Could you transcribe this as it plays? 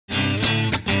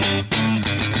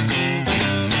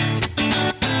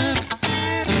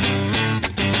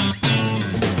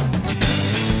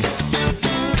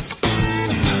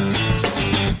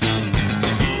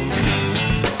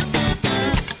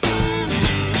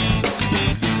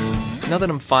now that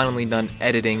I'm finally done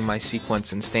editing my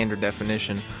sequence in standard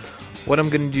definition, what I'm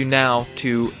going to do now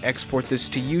to export this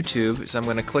to YouTube is I'm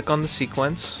going to click on the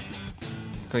sequence,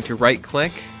 I'm going to right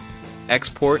click,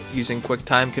 export using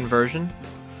QuickTime conversion.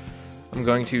 I'm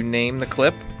going to name the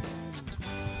clip,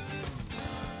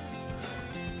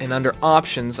 and under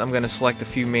options I'm going to select a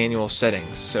few manual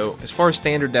settings. So as far as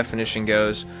standard definition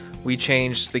goes, we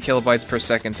changed the kilobytes per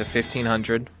second to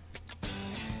 1500.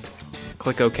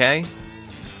 Click OK.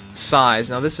 Size,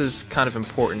 now this is kind of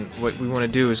important. What we want to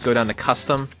do is go down to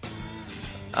custom.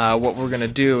 What we're going to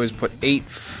do is put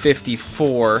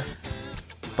 854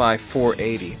 by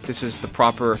 480. This is the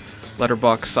proper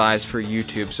letterbox size for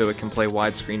YouTube so it can play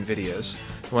widescreen videos.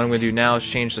 What I'm going to do now is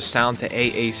change the sound to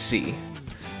AAC.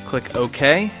 Click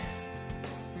OK.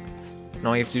 And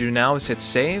all you have to do now is hit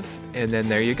save, and then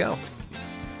there you go.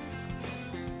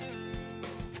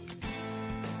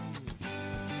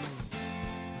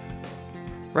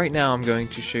 Right now I'm going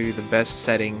to show you the best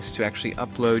settings to actually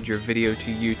upload your video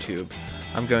to YouTube.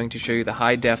 I'm going to show you the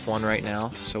high def one right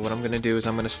now. So what I'm going to do is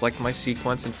I'm going to select my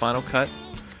sequence in Final Cut.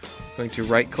 I'm going to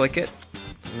right click it,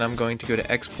 and I'm going to go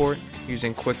to export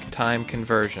using QuickTime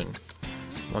conversion.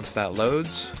 Once that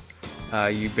loads,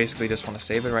 you basically just want to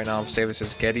save it. Right now I'll save this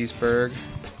as Gettysburg.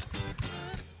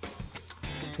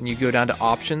 And you go down to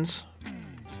options,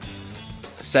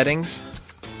 settings.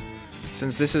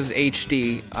 Since this is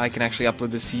HD, I can actually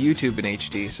upload this to YouTube in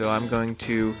HD, so I'm going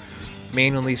to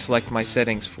manually select my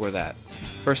settings for that.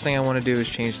 First thing I want to do is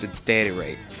change the data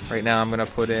rate. Right now I'm going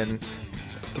to put in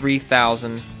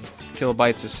 3000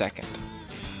 kilobytes a second.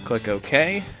 Click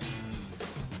OK.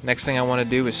 Next thing I want to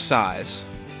do is size.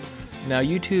 Now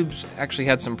YouTube's actually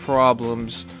had some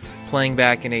problems playing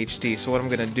back in HD, so what I'm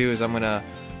going to do is I'm going to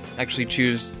actually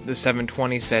choose the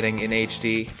 720 setting in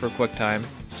HD for QuickTime.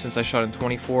 Since I shot in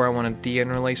 24, I want to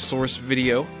de-interlace source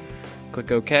video.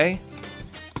 Click OK.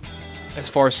 As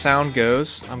far as sound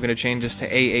goes, I'm going to change this to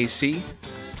AAC.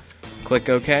 Click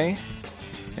OK.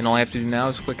 And all I have to do now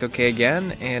is click OK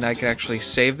again, and I can actually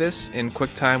save this, and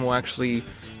QuickTime will actually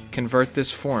convert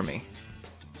this for me.